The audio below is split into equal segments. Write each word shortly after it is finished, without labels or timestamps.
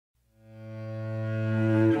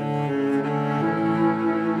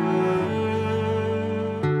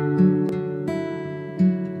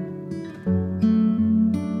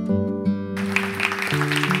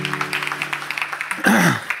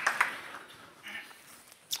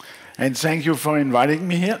And thank you for inviting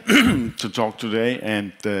me here to talk today.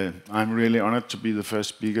 And I'm really honored to be the first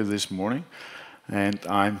speaker this morning. And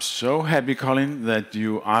I'm so happy, Colin, that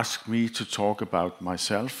you asked me to talk about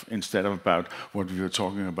myself instead of about what we were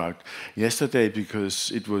talking about yesterday, because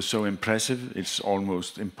it was so impressive, it's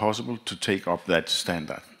almost impossible to take up that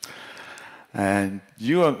standard. And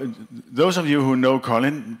those of you who know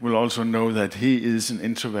Colin will also know that he is an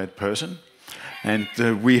introvert person. And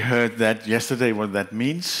we heard that yesterday, what that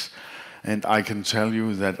means. And I can tell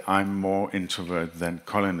you that I'm more introvert than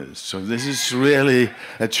Colin is. So this is really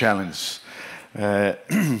a challenge.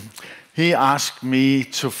 He asked me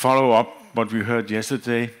to follow up what we heard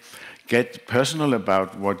yesterday, get personal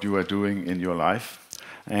about what you are doing in your life.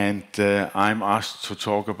 And I'm asked to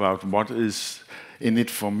talk about what is in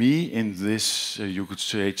it for me in this, you could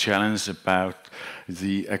say, challenge about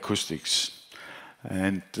the acoustics.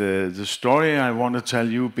 And the story I want to tell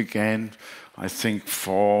you began, I think,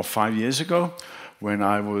 4 or 5 years ago, when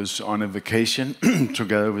I was on a vacation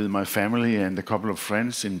together with my family and a couple of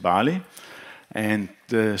friends in Bali. And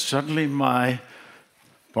suddenly my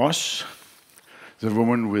boss, the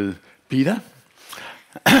woman with Peter,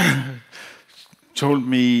 told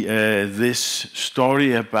me this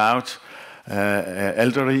story about an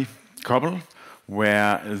elderly couple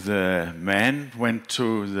where the man went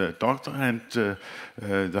to the doctor and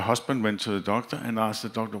the husband went to the doctor and asked the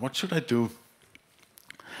doctor, "What should I do?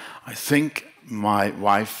 I think my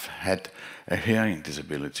wife had a hearing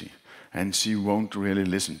disability and she won't really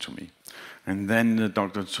listen to me." And then the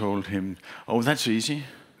doctor told him, "Oh, that's easy.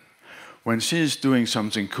 When she is doing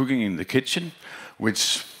something, cooking in the kitchen,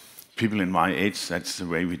 which people in my age, that's the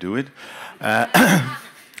way we do it,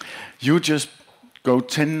 you just go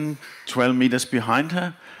 10, 12 meters behind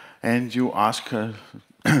her and you ask her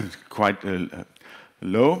quite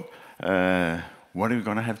low, what are you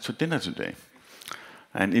going to have for dinner today?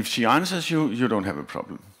 And if she answers you, you don't have a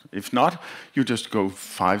problem. If not, you just go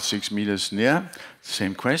 5, 6 meters near,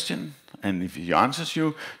 same question, and if he answers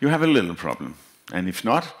you, you have a little problem. And if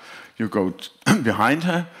not, you go behind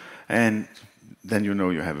her, and then you know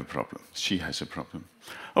you have a problem. She has a problem.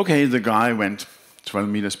 Okay, the guy went 12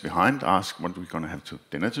 meters behind, asked what we're going to have for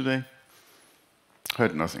dinner today.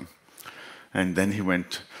 Heard nothing. And then he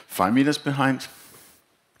went 5 meters behind,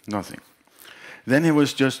 nothing. Then he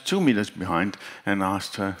was just 2 meters behind and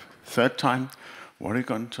asked her third time, what are you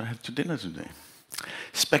going to have for dinner today?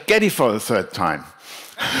 Spaghetti for the third time.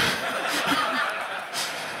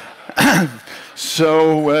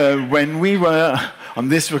 So when we were on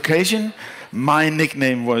this vacation, my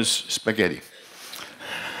nickname was Spaghetti.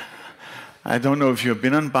 I don't know if you've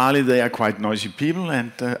been on Bali, they are quite noisy people,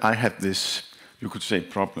 and I had this, you could say,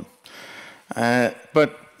 problem.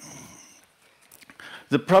 But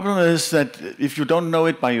the problem is that if you don't know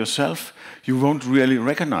it by yourself, you won't really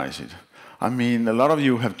recognize it. I mean, a lot of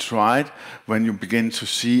you have tried when you begin to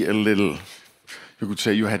see a little, you could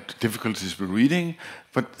say you had difficulties with reading,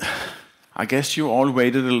 but I guess you all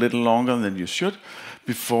waited a little longer than you should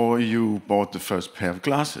before you bought the first pair of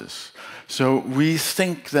glasses. So we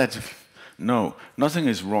think that, no, nothing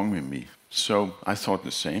is wrong with me. So I thought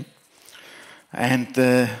the same. And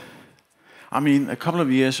I mean, a couple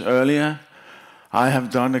of years earlier, I have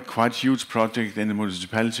done a quite huge project in the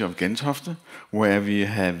municipality of Gentofte, where we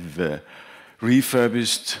have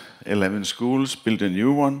refurbished 11 schools, built a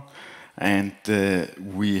new one, and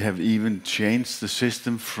we have even changed the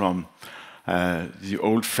system from the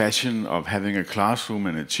old fashion of having a classroom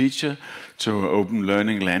and a teacher to an open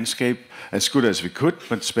learning landscape as good as we could,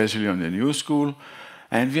 but especially on the new school.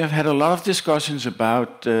 And we have had a lot of discussions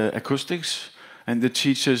about acoustics, and the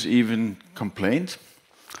teachers even complained.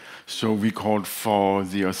 So we called for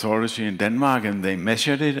the authority in Denmark, and they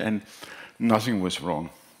measured it, and nothing was wrong.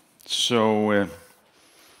 So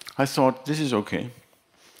I thought, this is okay.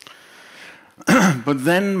 But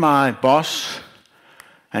then my boss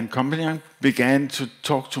and company began to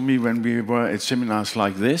talk to me when we were at seminars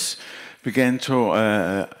like this, began to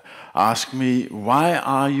ask me, why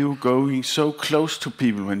are you going so close to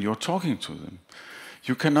people when you're talking to them?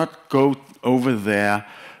 You cannot go over there,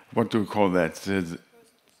 what do we call that, the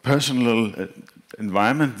personal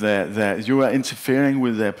environment there. You are interfering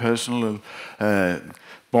with their personal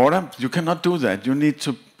border. You cannot do that. You need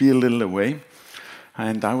to be a little away.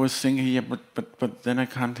 And I was thinking, yeah, but then I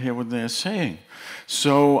can't hear what they're saying.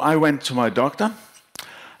 So I went to my doctor,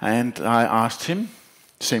 and I asked him,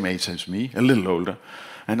 same age as me, a little older,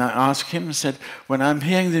 and I asked him and said, when I'm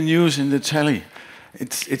hearing the news in the telly,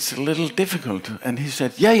 it's a little difficult. And he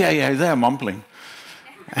said, yeah, they're mumbling.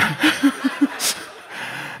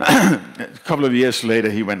 A couple of years later,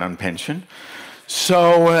 he went on pension.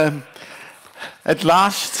 So at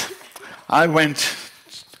last, I went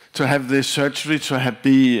to have this surgery to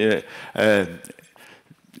be,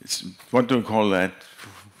 what do you call that?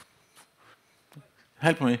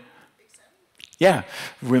 Help me. Yeah,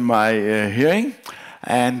 with my hearing.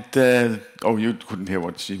 And, oh, you couldn't hear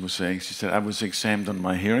what she was saying. She said, I was examined on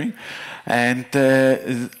my hearing. And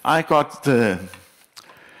I got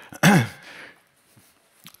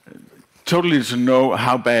totally to know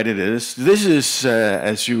how bad it is. This is,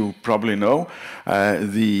 as you probably know,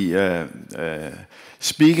 the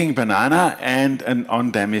speaking banana and an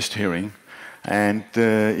undamaged hearing. And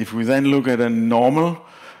if we then look at a normal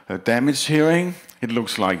damaged hearing, it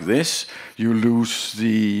looks like this. You lose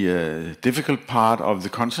the difficult part of the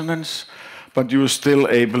consonants, but you're still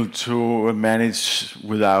able to manage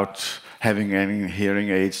without having any hearing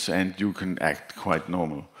aids, and you can act quite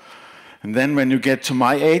normal. And then when you get to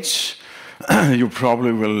my age, you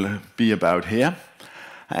probably will be about here,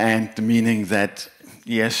 and meaning that,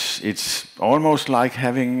 yes, it's almost like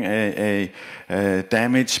having a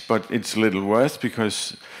damage, but it's a little worse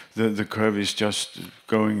because the curve is just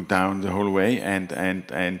going down the whole way,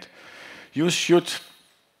 and you should,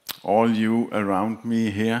 all you around me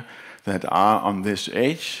here that are on this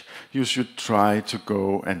age, you should try to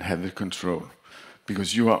go and have it control,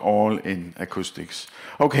 because you are all in acoustics.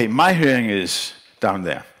 Okay, my hearing is down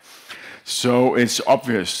there. So it's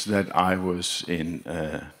obvious that I was in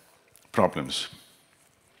problems.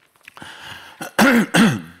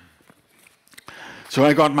 So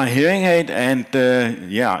I got my hearing aid, and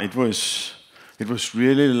yeah, it was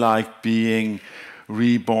really like being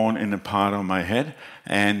reborn in a part of my head,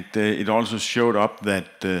 and it also showed up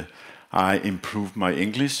that I improved my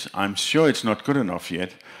English. I'm sure it's not good enough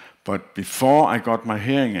yet, but before I got my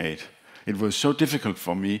hearing aid, it was so difficult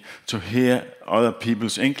for me to hear other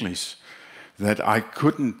people's English that I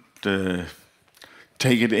couldn't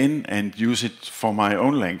take it in and use it for my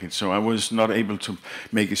own language. So I was not able to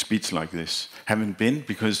make a speech like this. Haven't been,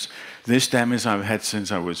 because this damage I've had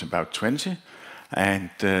since I was about 20, and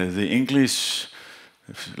the English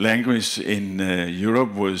language in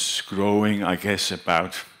Europe was growing, I guess,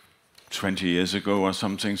 about 20 years ago or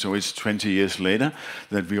something. So it's 20 years later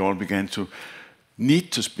that we all began to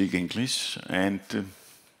need to speak English, and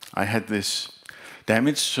I had this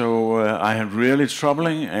damage, so I had really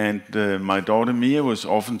troubling, and my daughter Mia was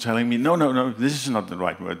often telling me, no, this is not the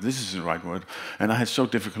right word, this is the right word, and I had so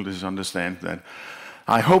difficulties to understand that.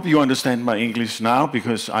 I hope you understand my English now,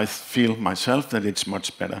 because I feel myself that it's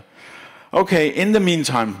much better. Okay, in the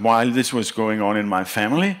meantime, while this was going on in my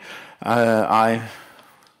family,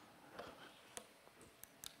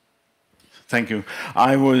 Thank you.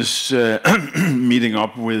 I was meeting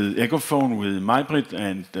up with Echophone with Maj-Britt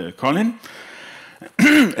and Colin,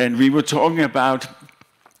 and we were talking about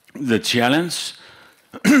the challenge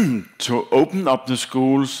to open up the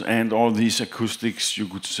schools and all these acoustics, you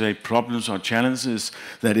could say, problems or challenges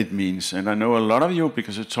that it means. And I know a lot of you,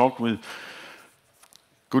 because I talked with a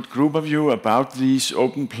good group of you about these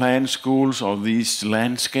open plan schools or these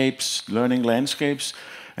landscapes, learning landscapes,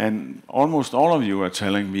 and almost all of you are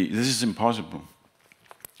telling me this is impossible,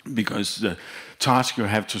 because the task you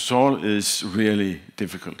have to solve is really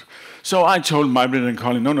difficult. So I told Maj-Britt and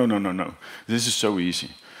Colin, no, this is so easy.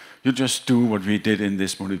 You just do what we did in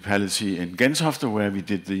this municipality in Gentofte, where we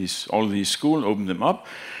did all these schools, opened them up,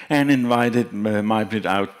 and invited Maj-Britt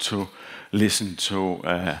out to listen to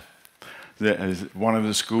one of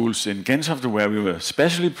the schools in Gentofte, where we were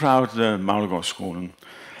especially proud, the Maglgårdsskolen.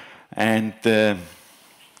 And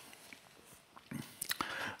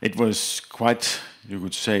it was quite, you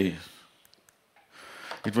could say,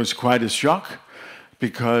 it was quite a shock,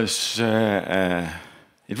 because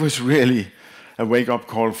it was really a wake-up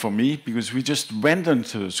call for me, because we just went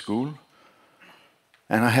into the school,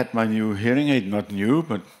 and I had my new hearing aid, not new,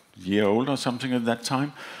 but a year old or something at that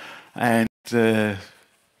time, and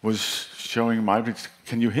was showing Maj-Britt,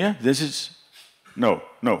 can you hear? This is, no,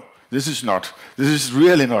 this is not. This is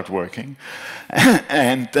really not working.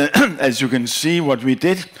 And as you can see, what we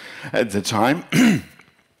did at the time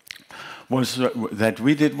was that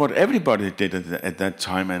we did what everybody did at that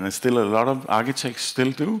time, and still a lot of architects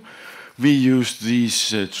still do. We used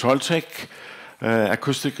these Trolltech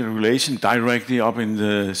acoustic regulation directly up in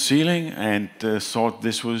the ceiling, and thought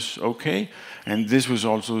this was okay. And this was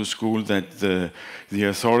also a school that the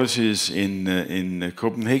authorities in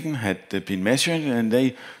Copenhagen had been measuring, and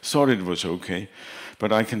they thought it was okay.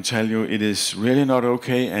 But I can tell you it is really not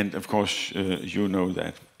okay, and of course you know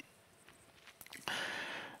that.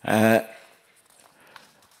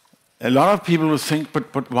 A lot of people will think,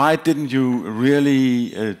 but why didn't you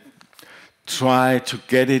really try to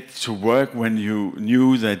get it to work when you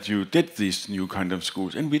knew that you did these new kind of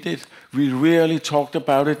schools. And we did. We really talked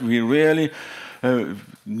about it. We really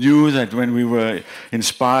knew that when we were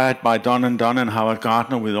inspired by Don and Howard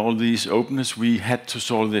Gardner with all these openness, we had to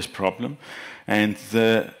solve this problem. And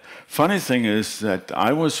the funny thing is that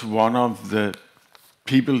I was one of the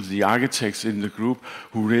people, the architects in the group,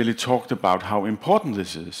 who really talked about how important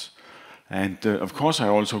this is. And of course, I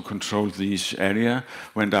also controlled this area,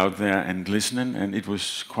 went out there and listening, and it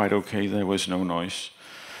was quite okay. There was no noise.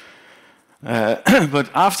 But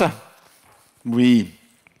after we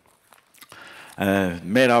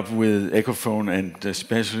met up with Ecophone and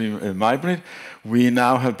especially Mybrid, we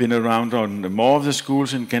now have been around on more of the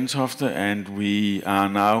schools in Gentofte, and we are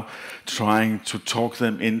now trying to talk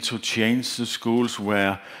them into change the schools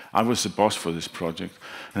where I was the boss for this project,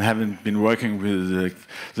 and haven't been working with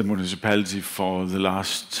the municipality for the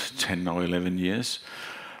last 10 or 11 years.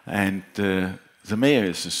 And the mayor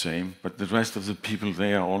is the same, but the rest of the people,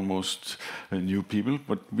 they are almost new people.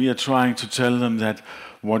 But we are trying to tell them that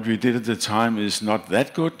what we did at the time is not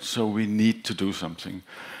that good, so we need to do something.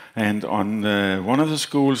 And on one of the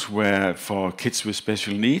schools where for kids with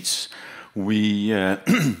special needs, we have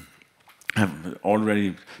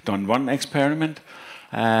already done one experiment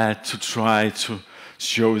to try to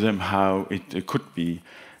show them how it could be.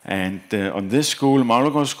 And on this school,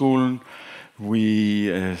 Maglegårdsskolen,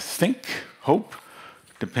 we hope,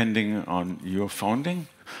 depending on your funding,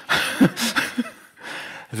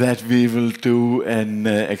 that we will do an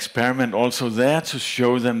experiment also there to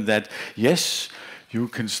show them that, yes, you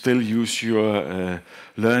can still use your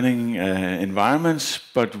learning environments,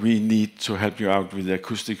 but we need to help you out with the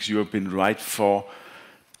acoustics. You have been right for,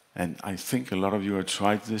 and I think a lot of you have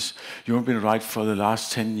tried this, you have been right for the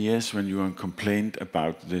last 10 years when you have complained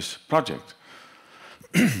about this project.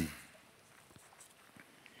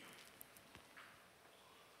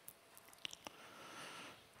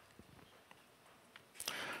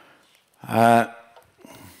 I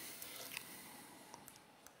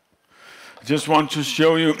just want to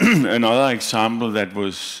show you another example that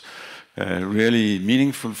was really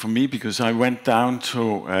meaningful for me, because I went down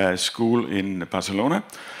to a school in Barcelona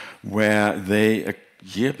where they, a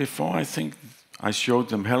year before, I think, I showed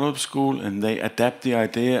them Hello School, and they adapt the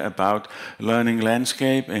idea about learning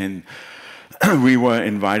landscape, and we were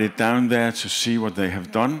invited down there to see what they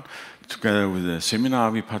have done, together with a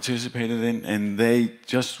seminar we participated in, and they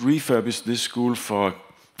just refurbished this school for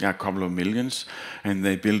a couple of millions, and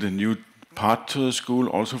they built a new part to the school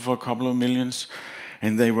also for a couple of millions,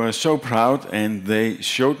 and they were so proud, and they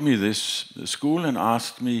showed me this school and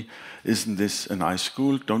asked me, isn't this a nice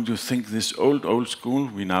school? Don't you think this old school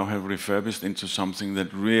we now have refurbished into something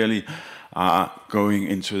that really are going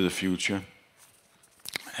into the future?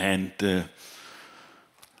 And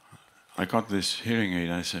I got this hearing aid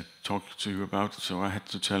I said, talk to you about, so I had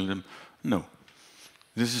to tell them, no,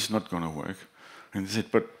 this is not going to work. And they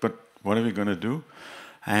said, but what are we going to do?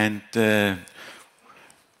 And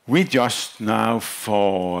we just now,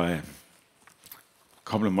 for a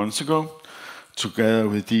couple of months ago, together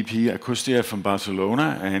with DP Acustia from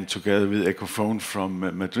Barcelona and together with Ecophone from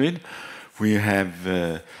Madrid, we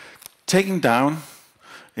have taken down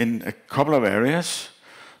in a couple of areas,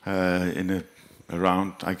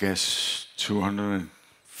 around, I guess,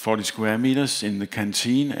 240 square meters in the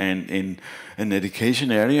canteen and in an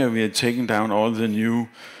education area. We are taking down all the new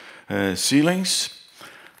ceilings.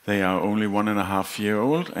 They are only 1.5 years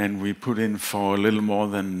old, and we put in for a little more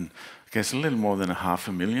than, I guess, a little more than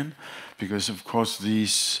 $500,000, because of course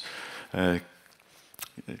these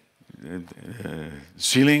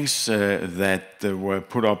ceilings that were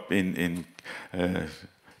put up in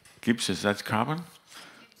gyps, is that carbon?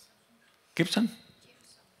 Gypsum?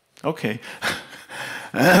 Okay.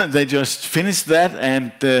 They just finished that,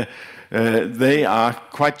 and they are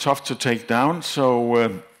quite tough to take down.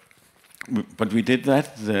 So, but we did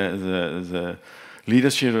that. The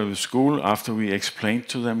leadership of the school, after we explained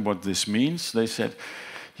to them what this means, they said,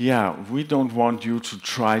 yeah, we don't want you to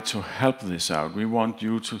try to help this out. We want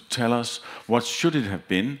you to tell us what should it have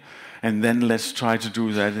been, and then let's try to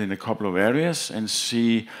do that in a couple of areas and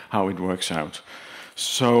see how it works out.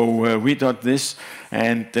 So we did this,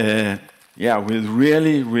 and yeah, with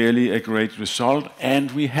really a great result.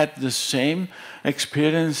 And we had the same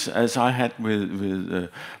experience as I had with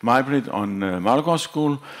Mybrid on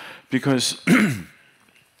Maglegårdsskolen, because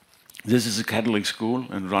this is a Catholic school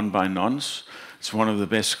and run by nuns. It's one of the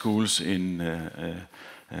best schools in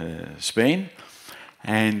Spain.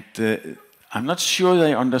 And I'm not sure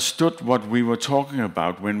they understood what we were talking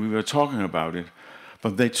about when we were talking about it,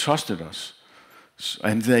 but they trusted us.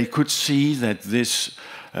 And they could see that this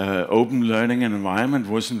open learning environment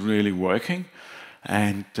wasn't really working.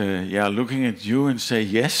 And yeah, looking at you and say,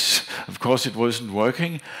 yes, of course it wasn't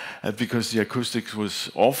working because the acoustics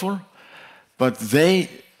was awful. But they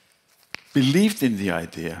believed in the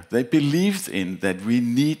idea. They believed in that we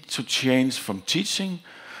need to change from teaching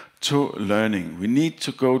to learning. We need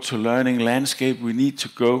to go to learning landscape. We need to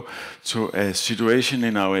go to a situation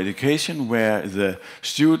in our education where the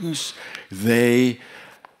students, they,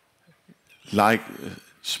 like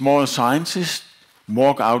small scientists,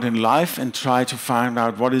 walk out in life and try to find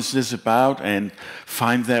out what is this about and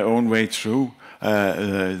find their own way through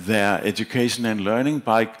their education and learning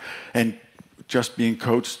and just being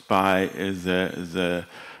coached by the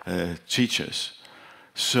teachers.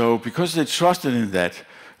 So because they trusted in that,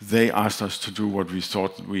 they asked us to do what we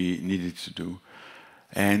thought we needed to do.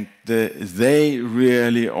 And they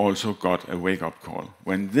really also got a wake-up call.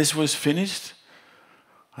 When this was finished,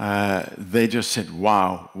 they just said,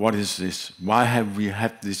 wow, what is this? Why have we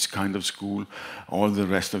had this kind of school all the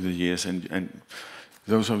rest of the years? And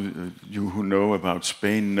those of you who know about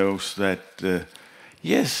Spain knows that,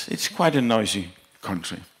 yes, it's quite a noisy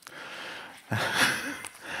country.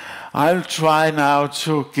 I'll try now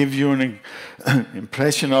to give you an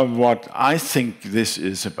impression of what I think this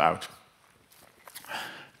is about.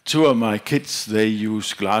 Two of my kids, they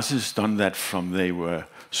use glasses, done that from they were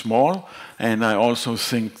small, and I also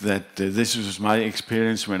think that this was my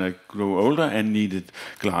experience when I grew older and needed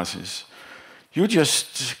glasses. You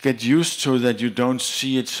just get used to that you don't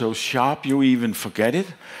see it so sharp, you even forget it.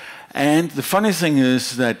 And the funny thing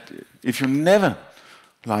is that if you never,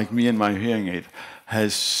 like me and my hearing aid,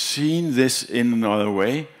 has seen this in another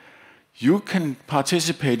way, you can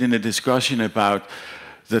participate in a discussion about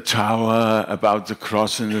the tower, about the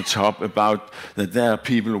cross in the top, about that there are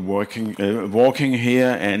people walking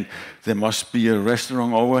here and there must be a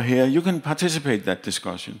restaurant over here. You can participate in that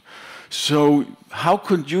discussion. So how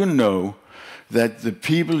could you know that the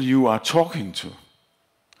people you are talking to,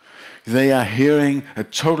 they are hearing a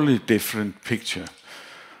totally different picture?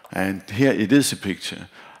 And here it is a picture.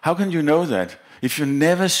 How can you know that? If you've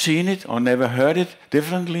never seen it or never heard it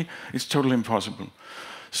differently, it's totally impossible.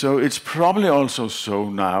 So it's probably also so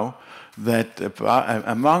now that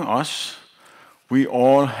among us, we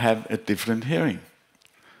all have a different hearing.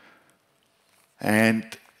 And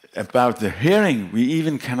about the hearing, we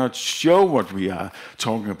even cannot show what we are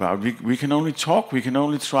talking about. We can only talk, we can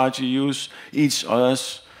only try to use each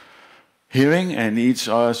other's hearing and each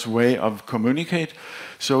other's way of communicate.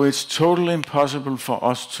 So it's totally impossible for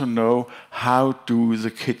us to know how do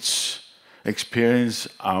the kids experience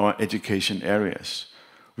our education areas.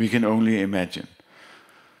 We can only imagine.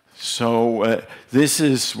 So this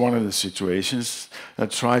is one of the situations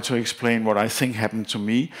that try to explain what I think happened to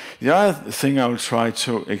me. The other thing I will try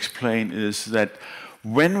to explain is that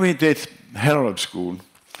when we did Hellerup School,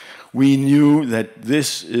 we knew that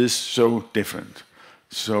this is so different.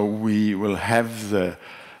 So we will have the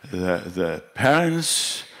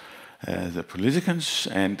parents, the politicians,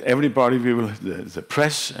 and everybody, the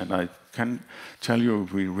press, and I can tell you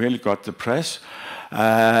we really got the press.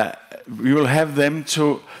 We will have them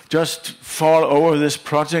to just fall over this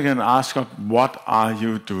project and ask us, what are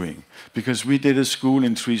you doing? Because we did a school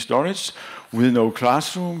in 3 stories with no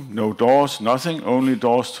classroom, no doors, nothing, only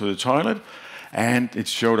doors to the toilet. And it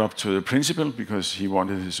showed up to the principal because he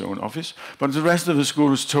wanted his own office. But the rest of the school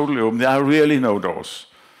was totally open. There are really no doors.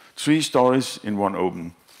 3 stories in one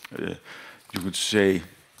open, you could say,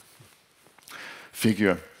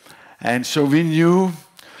 figure. And so we knew,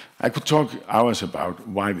 I could talk hours about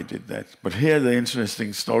why we did that. But here the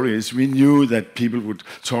interesting story is we knew that people would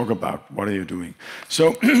talk about what are you doing.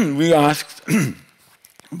 So we asked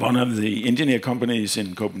one of the engineer companies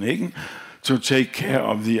in Copenhagen to take care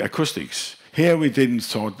of the acoustics. Here we didn't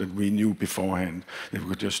thought that we knew beforehand that we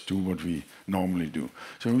could just do what we normally do.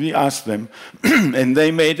 So we asked them, and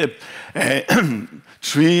they made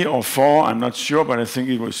 3 or 4, I'm not sure, but I think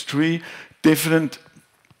it was 3 different,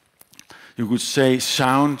 you could say,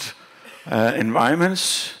 sound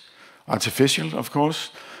environments, artificial, of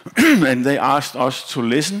course, and they asked us to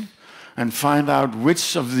listen and find out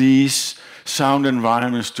which of these sound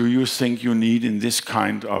environments do you think you need in this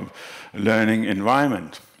kind of learning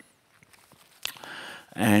environment.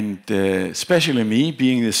 And especially me,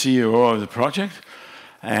 being the CEO of the project,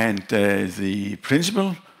 and the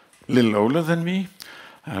principal, a little older than me,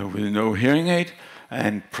 with no hearing aid,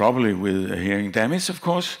 and probably with a hearing damage, of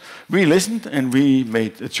course, we listened and we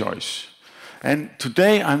made a choice. And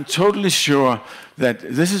today I'm totally sure that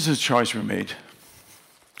this is a choice we made.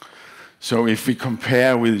 So if we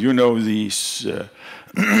compare with, you know, these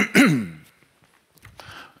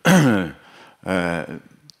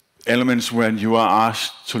elements when you are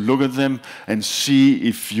asked to look at them and see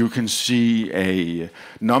if you can see a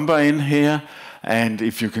number in here, and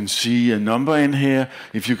if you can see a number in here.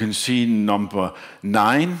 If you can see number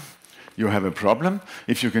 9, you have a problem.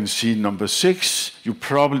 If you can see number 6, you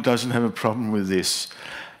probably doesn't have a problem with this.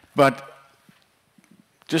 But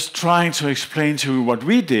just trying to explain to you what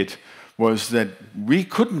we did was that we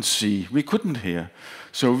couldn't see, we couldn't hear.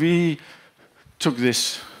 So we took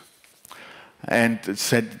this and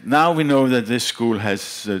said, now we know that this school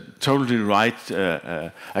has totally right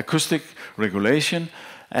acoustic regulation,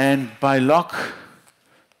 and by luck,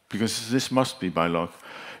 because this must be by luck,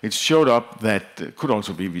 it showed up that, could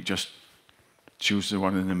also be we just choose the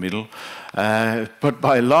one in the middle, but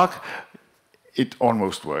by luck, it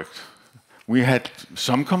almost worked. We had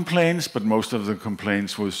some complaints, but most of the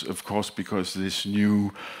complaints was, of course, because this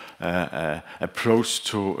new approach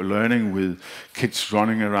to learning with kids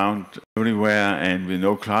running around everywhere and with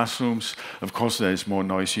no classrooms. Of course, there is more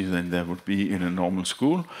noisy than there would be in a normal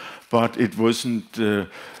school, but it wasn't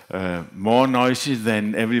more noisy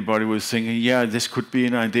than everybody was thinking, yeah, this could be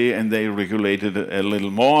an idea, and they regulated a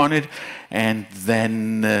little more on it, and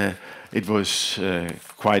then it was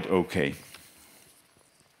quite okay.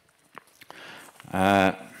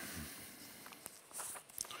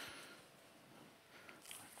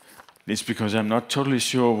 It's because I'm not totally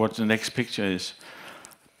sure what the next picture is,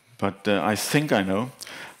 but I think I know.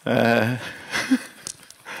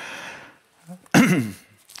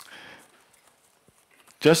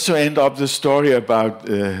 Just to end up the story about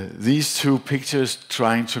these two pictures,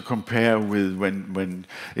 trying to compare with when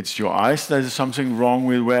it's your eyes that is something wrong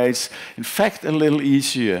with, where it's in fact a little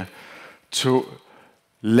easier to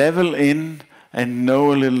level in and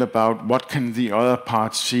know a little about what can the other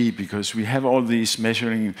part see, because we have all these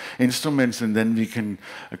measuring instruments, and then we can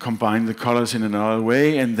combine the colors in another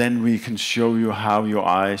way, and then we can show you how your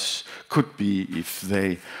eyes could be if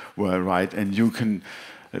they were right, and you can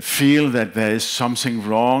feel that there is something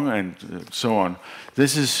wrong, and so on.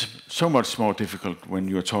 This is so much more difficult when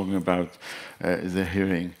you're talking about the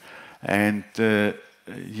hearing. And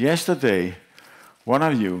yesterday, one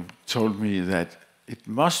of you told me that it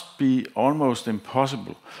must be almost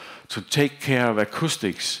impossible to take care of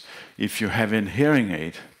acoustics if you have a hearing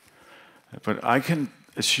aid. But I can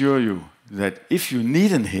assure you that if you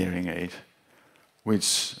need a hearing aid,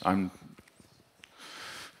 which I'm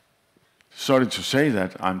sorry to say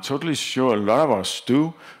that, I'm totally sure a lot of us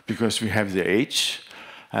do, because we have the age.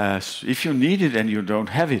 If you need it and you don't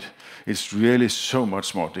have it, it's really so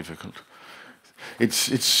much more difficult.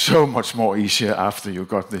 It's so much more easier after you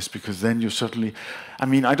got this, because then you suddenly, I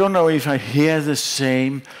mean, I don't know if I hear the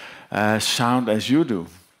same sound as you do,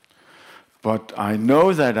 but I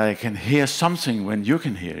know that I can hear something when you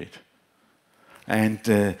can hear it.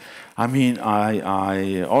 And I mean,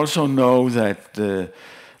 I also know that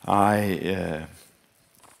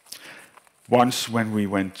once when we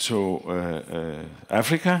went to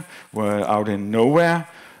Africa, we're out in nowhere,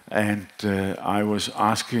 and I was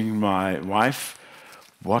asking my wife,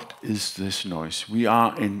 what is this noise? We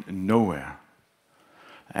are in nowhere.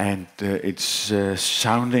 And it's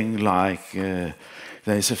sounding like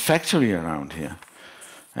there's a factory around here.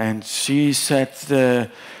 And she said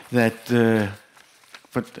that,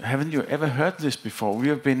 but haven't you ever heard this before? We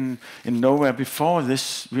have been in nowhere before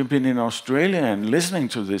this. We've been in Australia and listening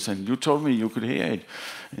to this, and you told me you could hear it.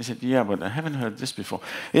 I said, yeah, but I haven't heard this before.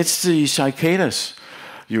 It's the cicadas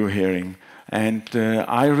you're hearing. And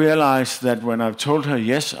I realized that when I've told her,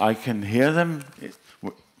 yes, I can hear them,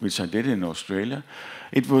 which I did in Australia,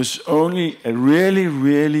 it was only a really,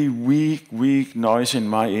 really weak noise in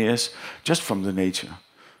my ears just from the nature.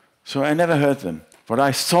 So I never heard them, but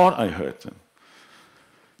I thought I heard them.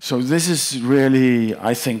 So this is really,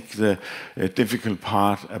 I think, the difficult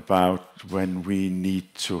part about when we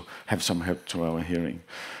need to have some help to our hearing.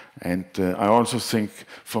 And I also think,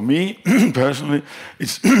 for me, personally,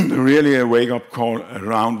 it's really a wake-up call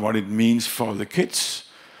around what it means for the kids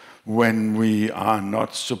when we are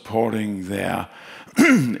not supporting their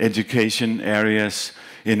education areas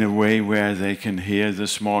in a way where they can hear the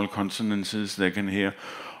small consonances, they can hear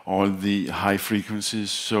all the high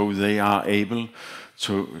frequencies, so they are able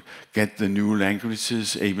to get the new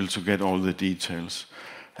languages, able to get all the details.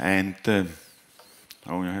 And,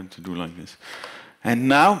 oh, I have to do like this. And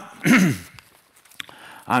now,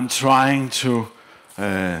 I'm trying to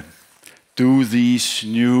do these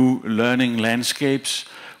new learning landscapes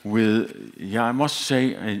with, yeah, I must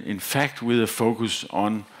say, in fact, with a focus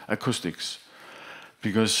on acoustics.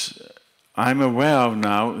 Because I'm aware of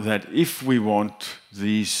now that if we want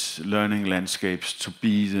these learning landscapes to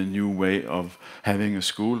be the new way of having a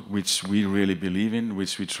school, which we really believe in,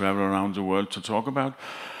 which we travel around the world to talk about,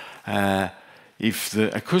 if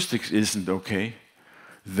the acoustics isn't okay,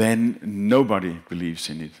 then nobody believes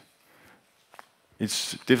in it.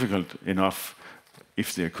 It's difficult enough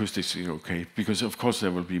if the acoustics is okay, because of course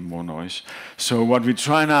there will be more noise. So what we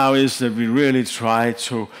try now is that we really try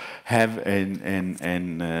to have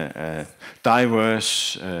a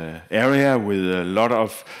diverse area with a lot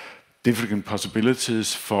of different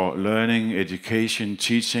possibilities for learning, education,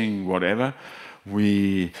 teaching, whatever.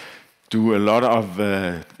 We do a lot of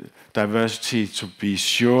diversity to be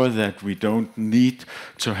sure that we don't need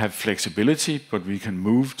to have flexibility, but we can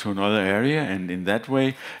move to another area, and in that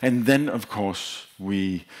way. And then, of course,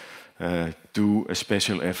 we do a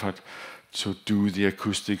special effort to do the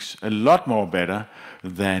acoustics a lot more better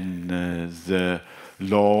than the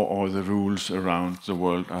law or the rules around the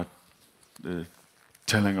world are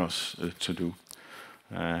telling us to do.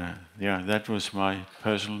 Yeah, that was my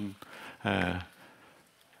personal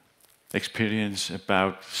experience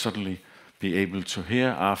about suddenly be able to hear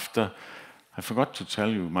after. I forgot to tell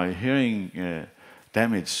you, my hearing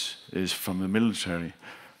damage is from the military.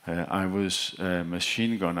 I was a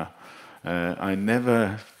machine gunner. I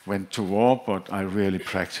never went to war, but I really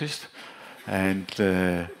practiced. And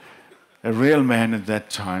a real man at that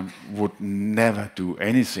time would never do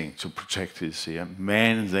anything to protect his ear.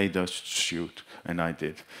 Man, they just shoot, and I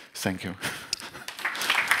did. Thank you.